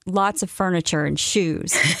get lots of furniture and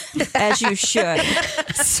shoes, as you should.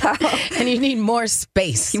 So, and you need more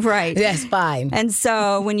space. Right. That's fine. And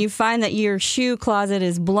so when you find that your shoe closet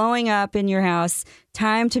is blowing up in your house,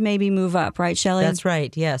 time to maybe move up, right, Shelly? That's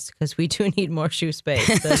right. Yes, because we do need more shoe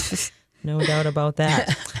space. There's no doubt about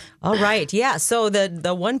that. All right. Yeah. So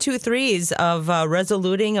the 1, 2, 3s of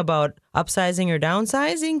resoluting about upsizing or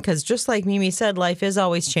downsizing, because just like Mimi said, life is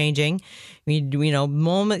always changing. The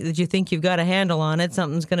moment that you think you've got a handle on it,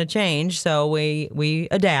 something's going to change. So we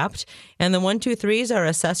adapt. And the 1, 2, 3s are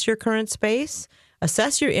assess your current space,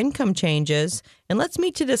 assess your income changes, and let's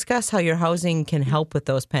meet to discuss how your housing can help with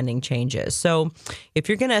those pending changes. So if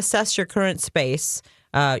you're going to assess your current space,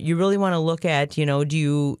 you really want to look at, do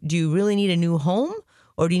you really need a new home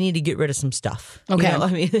or do you need to get rid of some stuff? Okay.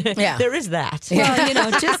 Yeah. There is that.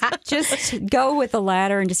 Well, just go with the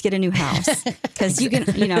latter and just get a new house because you can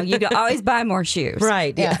always buy more shoes.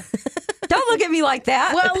 Right. Yeah. Don't look at me like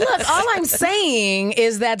that. Well, look, all I'm saying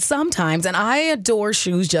is that sometimes, and I adore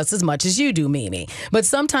shoes just as much as you do, Mimi, but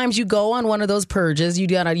sometimes you go on one of those purges, you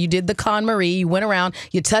did the Con Marie, you went around,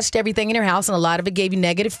 you touched everything in your house, and a lot of it gave you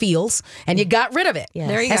negative feels, and you got rid of it. Yes.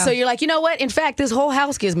 There you and go. so you're like, you know what? In fact, this whole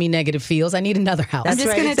house gives me negative feels. I need another house. I'm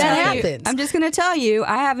just going to tell you,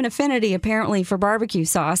 I have an affinity apparently for barbecue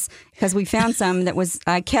sauce because we found some that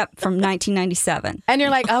I kept from 1997. And you're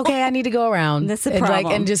like, okay, I need to go around. That's the and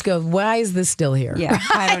problem. And just go, why is this still here? Yeah,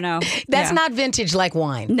 I don't know. That's not vintage like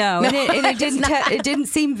wine. No, and it didn't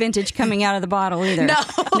seem vintage coming out of the bottle either.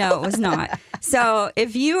 No, it was not. So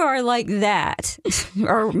if you are like that,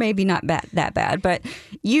 or maybe not that bad, but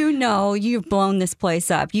you've blown this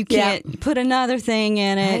place up. You can't put another thing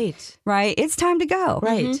in it. Right. It's time to go.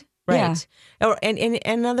 Right. Right. Yeah. And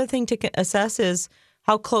another thing to assess is,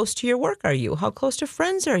 how close to your work are you? How close to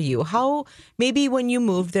friends are you? How maybe when you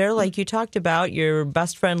moved there, like you talked about, your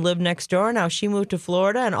best friend lived next door. Now she moved to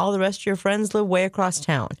Florida and all the rest of your friends live way across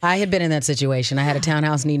town. I had been in that situation. I had a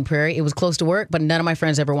townhouse in Eden Prairie. It was close to work, but none of my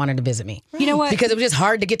friends ever wanted to visit me. You know what? Because it was just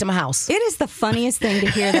hard to get to my house. It is the funniest thing to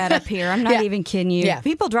hear that up here. I'm not even kidding you. Yeah.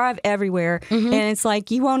 People drive everywhere, and it's like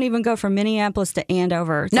you won't even go from Minneapolis to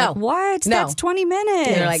Andover. It's like, what? No. That's 20 minutes.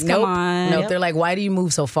 They're like, nope. Come on. Nope. They're like, why do you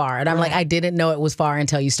move so far? And I'm like, I didn't know it was far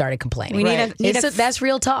until you started complaining. We need that's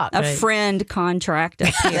real talk. A friend contract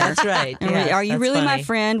up here. That's right. Yes, are you really my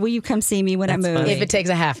friend? Will you come see me when I move? If it takes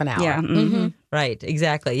a half an hour. Yeah. Mm-hmm. Right,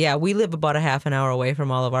 exactly. Yeah, we live about a half an hour away from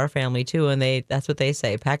all of our family, too, and that's what they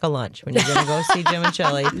say, pack a lunch. When you're going to go see Jim and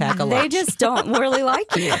Shelly, pack a lunch. They just don't really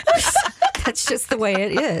like you. That's just the way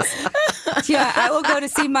it is. Yeah, I will go to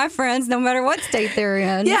see my friends no matter what state they're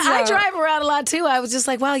in. Yeah, I drive around a lot, too. I was just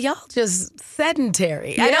like, wow, y'all just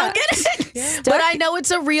sedentary. I don't get it. Yeah. But I know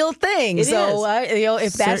it's a real thing. If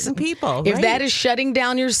that's certain people, if that is shutting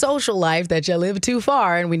down your social life, that you live too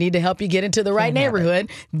far and we need to help you get into the right neighborhood,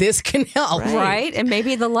 this can help. Right, and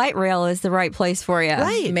maybe the light rail is the right place for you.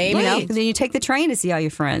 Right, maybe. Then you take the train to see all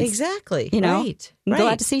your friends. Exactly. Right. Go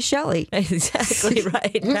out to see Shelly. Exactly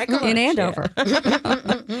right. In Andover.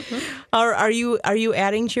 Are you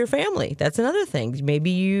adding to your family? That's another thing.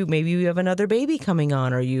 Maybe you have another baby coming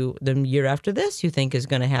on, or the year after this you think is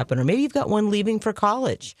going to happen, or maybe you've got one leaving for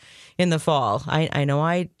college in the fall. I know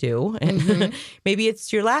I do. Mm-hmm. Maybe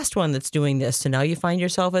it's your last one that's doing this, so now you find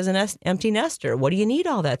yourself as an empty nester. What do you need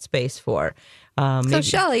all that space for? So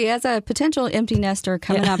Shelly, as a potential empty nester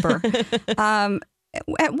coming upper,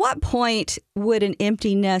 at what point would an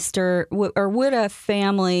empty nester or would a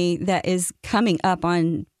family that is coming up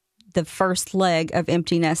on the first leg of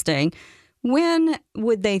empty nesting, when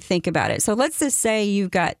would they think about it? So let's just say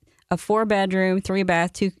you've got a 4-bedroom,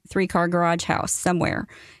 3-bath, 3-car garage house somewhere,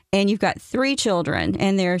 and you've got 3 children,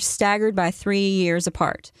 and they're staggered by 3 years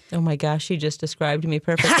apart. Oh my gosh, you just described me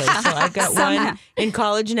perfectly. So I've got one in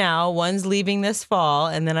college now, one's leaving this fall,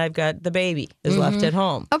 and then I've got the baby is left at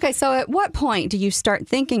home. Okay, so at what point do you start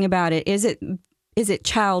thinking about it? Is it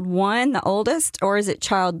child 1, the oldest, or is it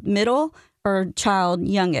child middle or child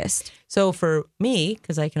youngest? So for me,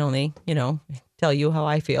 because I can only, tell you how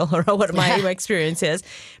I feel or what my experience is,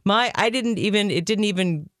 it didn't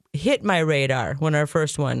even hit my radar when our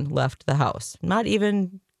first one left the house, not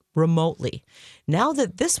even remotely. Now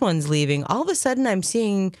that this one's leaving, all of a sudden I'm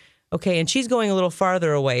seeing, okay, and she's going a little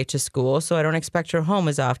farther away to school, so I don't expect her home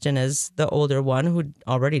as often as the older one, who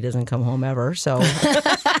already doesn't come home ever. So,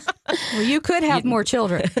 well, you could have more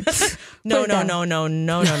children. No.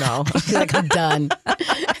 She's like, I'm done.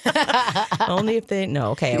 Only if they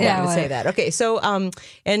no. Okay, I wouldn't say that. Okay, so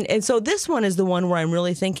and so this one is the one where I'm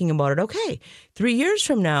really thinking about it. Okay, 3 years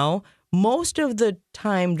from now, most of the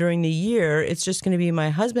time during the year, it's just going to be my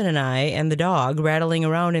husband and I and the dog rattling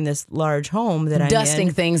around in this large home that I'm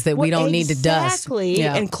dusting things that we don't need to dust. Exactly,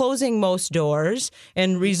 and closing most doors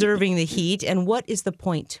and reserving the heat. And what is the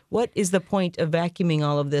point? What is the point of vacuuming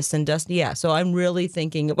all of this and dust? Yeah, so I'm really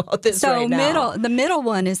thinking about this right now. The middle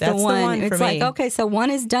one is the one. It's like, okay, so one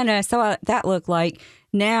is done. And I saw what that looked like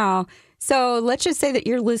now. So let's just say that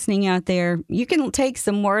you're listening out there. You can take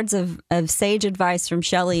some words of sage advice from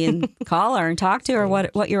Shelly and call her and talk to her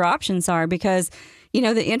what your options are. Because,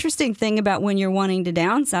 the interesting thing about when you're wanting to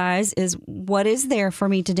downsize is what is there for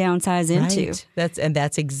me to downsize into? Right.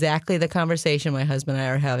 That's exactly the conversation my husband and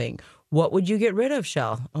I are having. What would you get rid of,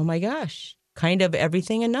 Shell? Oh, my gosh. Kind of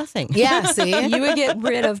everything and nothing. Yeah, see? You would get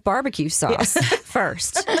rid of barbecue sauce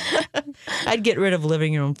first. I'd get rid of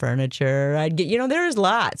living room furniture. I'd get, there's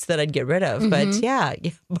lots that I'd get rid of. But yeah,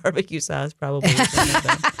 barbecue sauce probably.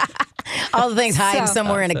 All the things hiding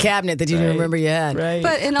somewhere in a cabinet that you didn't remember you had. Right.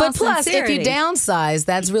 But plus, if you downsize,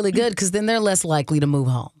 that's really good because then they're less likely to move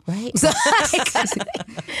home. Right. So,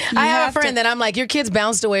 I have a friend that I'm like, your kids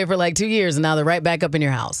bounced away for like 2 years and now they're right back up in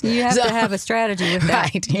your house. You have to have a strategy with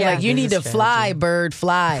that. Right. You're like, you need to fly, bird,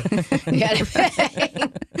 fly. You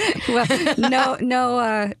gotta well,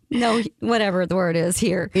 no, whatever the word is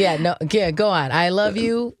here. Yeah, go on. I love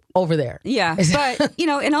you. Over there. Yeah. But,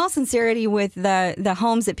 in all sincerity, with the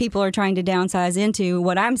homes that people are trying to downsize into,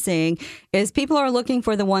 what I'm seeing is people are looking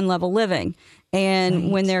for the one-level living.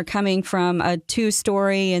 And when they're coming from a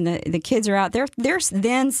 2-story and the kids are out, they're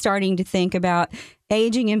then starting to think about,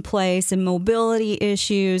 aging in place and mobility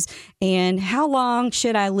issues and how long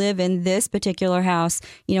should I live in this particular house?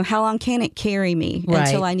 How long can it carry me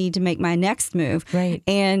until I need to make my next move? Right.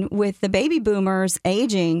 And with the baby boomers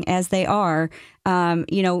aging as they are,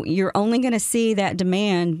 you're only going to see that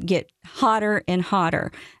demand get hotter and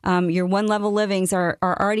hotter. Your one-level livings are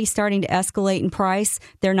already starting to escalate in price.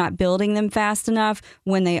 They're not building them fast enough.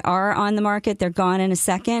 When they are on the market, they're gone in a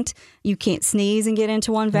second. You can't sneeze and get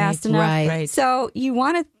into one fast enough. Right. So you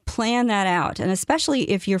want to plan that out. And especially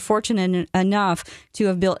if you're fortunate enough to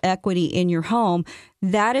have built equity in your home,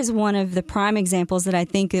 that is one of the prime examples that I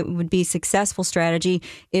think it would be a successful strategy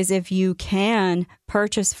is if you can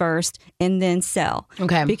purchase first and then sell.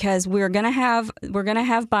 Okay. Because we're going to have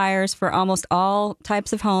buyers for almost all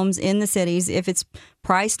types of homes in the cities if it's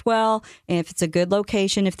priced well and if it's a good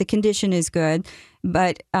location, if the condition is good.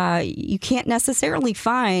 But you can't necessarily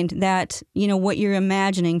find that, what you're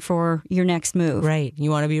imagining for your next move. Right. You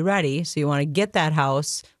want to be ready. So you want to get that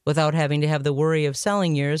house without having to have the worry of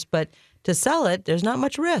selling yours. But to sell it, there's not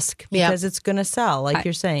much risk because it's going to sell, like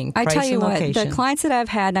you're saying. I tell you what, location. the clients that I've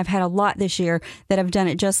had, and I've had a lot this year that have done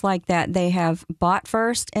it just like that, they have bought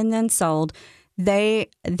first and then sold. Their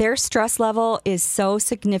stress level is so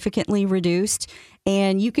significantly reduced,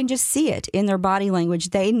 and you can just see it in their body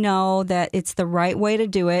language. They know that it's the right way to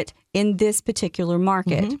do it in this particular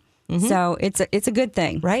market. Mm-hmm. Mm-hmm. So it's a good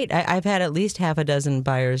thing. Right. I've had at least half a dozen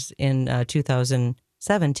buyers in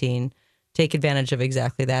 2017 take advantage of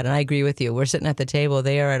exactly that. And I agree with you. We're sitting at the table.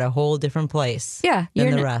 They are at a whole different place than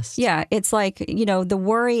the rest. Yeah. It's like, the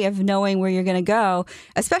worry of knowing where you're going to go,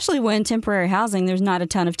 especially when temporary housing, there's not a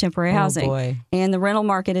ton of temporary housing. Boy. And the rental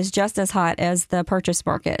market is just as hot as the purchase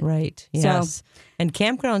market. Right. Yes. And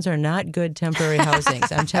campgrounds are not good temporary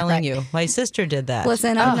housings. I'm telling you. My sister did that.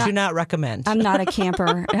 Listen, do not recommend. I'm not a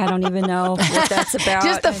camper. I don't even know what that's about.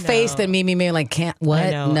 Just the face that made me like, can't, what?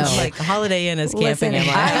 I know. No. Like Holiday Inn is camping in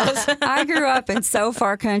my house. I grew up in so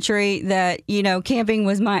far country that, camping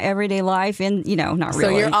was my everyday life. And, not really. So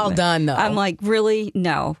you're all done, though. I'm like, really?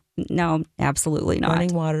 No, absolutely not.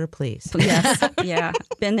 Running water, please. Yes. Yeah.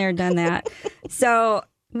 Been there, done that. So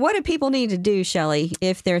what do people need to do, Shelly,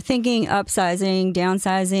 if they're thinking upsizing,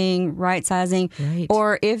 downsizing, right-sizing,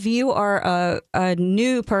 or if you are a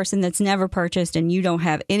new person that's never purchased and you don't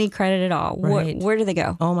have any credit at all? Where do they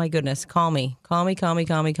go? Oh, my goodness. Call me. Call me.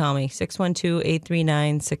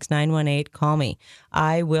 612-839-6918. Call me.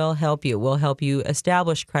 I will help you. We'll help you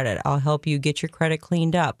establish credit. I'll help you get your credit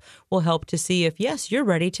cleaned up. We'll help to see if, yes, you're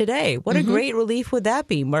ready today. What a great relief would that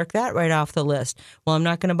be? Mark that right off the list. Well, I'm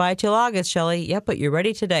not going to buy till August, Shelly. Yep, but you're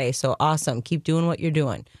ready today. So awesome. Keep doing what you're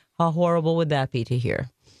doing. How horrible would that be to hear?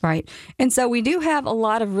 Right. And so we do have a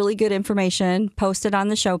lot of really good information posted on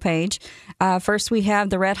the show page. First, we have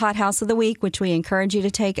the Red Hot House of the Week, which we encourage you to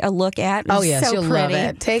take a look at. Oh, yes. So You'll pretty. love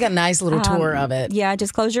it. Take a nice little tour of it. Yeah.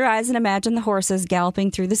 Just close your eyes and imagine the horses galloping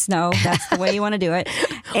through the snow. That's the way you want to do it.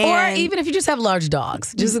 Or even if you just have large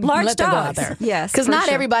dogs, just let them go out there. Yes. Because not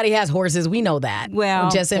everybody has horses. We know that. Well,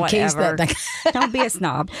 just in case that. Don't be a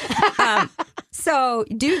snob. So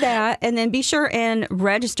do that, and then be sure and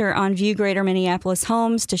register on View Greater Minneapolis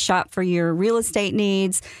Homes to shop for your real estate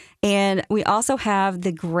needs. And we also have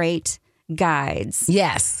the great guides.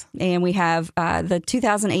 Yes. And we have the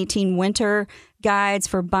 2018 winter guides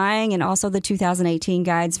for buying and also the 2018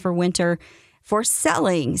 guides for winter for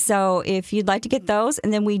selling. So if you'd like to get those,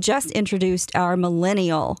 and then we just introduced our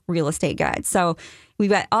millennial real estate guide. So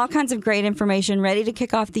we've got all kinds of great information ready to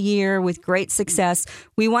kick off the year with great success.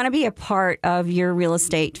 We want to be a part of your real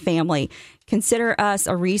estate family. Consider us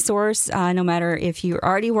a resource, no matter if you're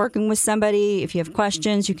already working with somebody. If you have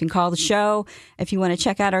questions, you can call the show. If you want to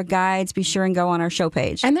check out our guides, be sure and go on our show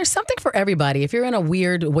page. And there's something for everybody. If you're in a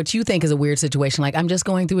weird, what you think is a weird situation, like I'm just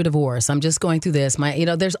going through a divorce, I'm just going through this,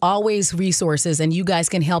 there's always resources, and you guys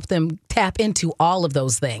can help them tap into all of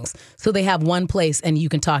those things. So they have one place and you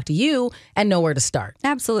can talk to you and know where to start.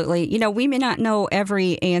 Absolutely. We may not know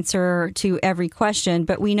every answer to every question,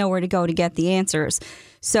 but we know where to go to get the answers.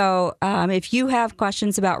 So if you have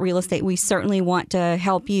questions about real estate, we certainly want to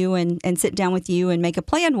help you and sit down with you and make a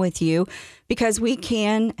plan with you, because we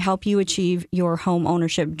can help you achieve your home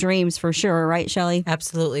ownership dreams for sure. Right, Shelly?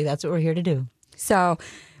 Absolutely. That's what we're here to do. So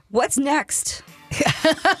what's next?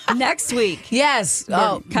 Next week. Yes.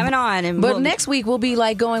 Coming on. But next week we'll be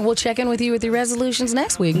we'll check in with you with your resolutions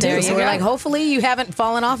next week. There you so go. We're hopefully you haven't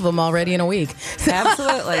fallen off of them already in a week.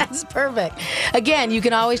 Absolutely. That's perfect. Again, you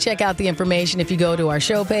can always check out the information if you go to our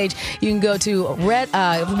show page. You can go to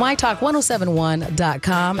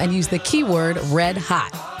mytalk1071.com and use the keyword Red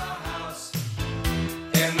Hot.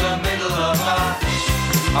 In the middle of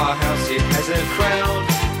our house, it has a crowd.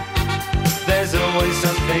 There's always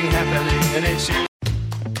something happening and it's you.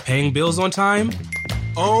 Paying bills on time?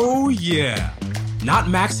 Oh, yeah. Not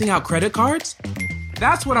maxing out credit cards?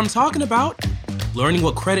 That's what I'm talking about. Learning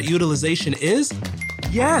what credit utilization is?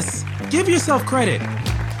 Yes, give yourself credit.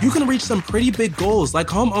 You can reach some pretty big goals like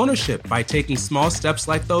home ownership by taking small steps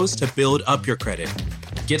like those to build up your credit.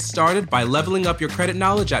 Get started by leveling up your credit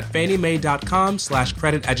knowledge at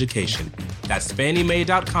fanniemae.com/credit education. That's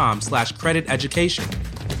fanniemae.com/credit education.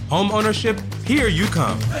 Home ownership, here you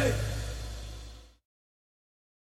come.